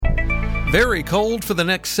Very cold for the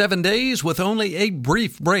next 7 days with only a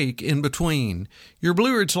brief break in between. Your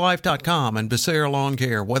BlueRidgeLife.com and Becerra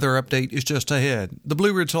Lawncare weather update is just ahead. The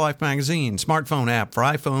Blue Ridge Life magazine smartphone app for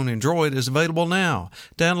iPhone and Android is available now.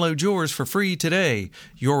 Download yours for free today.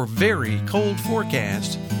 Your very cold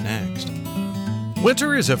forecast next.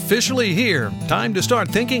 Winter is officially here. Time to start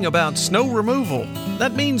thinking about snow removal.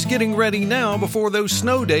 That means getting ready now before those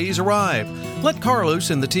snow days arrive. Let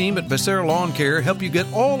Carlos and the team at Becerra Lawn Care help you get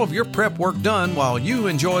all of your prep work done while you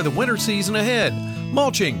enjoy the winter season ahead.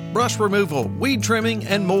 Mulching, brush removal, weed trimming,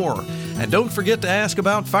 and more. And don't forget to ask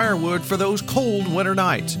about firewood for those cold winter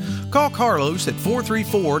nights. Call Carlos at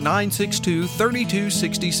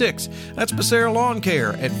 434-962-3266. That's Becerra Lawn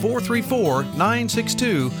Care at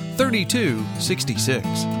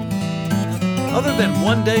 434-962-3266. Other than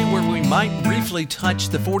one day where we might briefly touch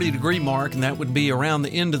the 40-degree mark, and that would be around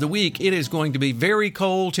the end of the week, it is going to be very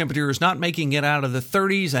cold. Temperatures not making it out of the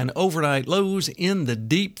 30s and overnight lows in the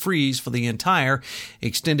deep freeze for the entire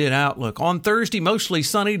extended outlook. On Thursday, mostly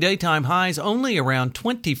sunny, daytime highs only around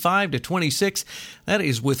 25 to 26. That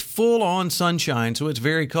is with full-on sunshine, so it's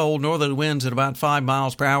very cold. Northerly winds at about 5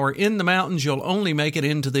 miles per hour. In the mountains, you'll only make it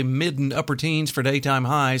into the mid and upper teens for daytime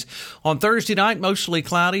highs. On Thursday night, mostly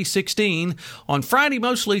cloudy, 16. On Friday,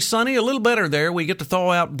 mostly sunny, a little better there. We get to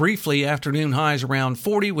thaw out briefly, afternoon highs around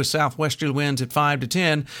 40 with southwesterly winds at 5 to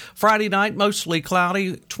 10. Friday night, mostly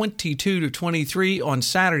cloudy, 22 to 23. On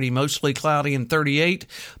Saturday, mostly cloudy and 38.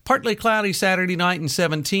 Partly cloudy Saturday night and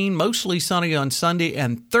 17. Mostly sunny on Sunday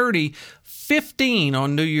and 30. 15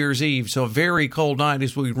 on New Year's Eve, so a very cold night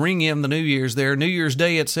as we ring in the New Year's there. New Year's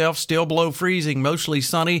Day itself still below freezing, mostly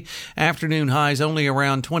sunny. Afternoon highs only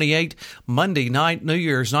around 28. Monday night, New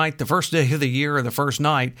Year's night, the first day of the year or the first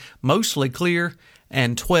night, mostly clear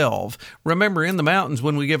and 12. Remember, in the mountains,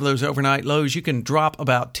 when we give those overnight lows, you can drop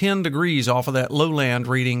about 10 degrees off of that lowland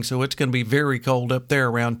reading, so it's going to be very cold up there,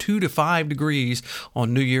 around 2 to 5 degrees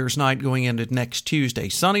on New Year's night going into next Tuesday.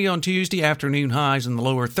 Sunny on Tuesday, afternoon highs in the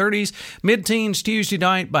lower 30s, mid-teens Tuesday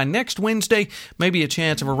night. By next Wednesday, maybe a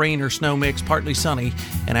chance of a rain or snow mix, partly sunny,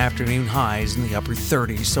 and afternoon highs in the upper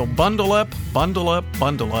 30s. So bundle up, bundle up,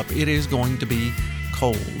 bundle up. It is going to be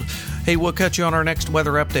cold. Hey, we'll catch you on our next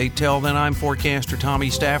weather update. Till then, I'm forecaster Tommy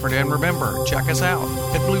Stafford, and remember, check us out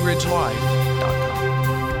at BlueRidgeLife.com.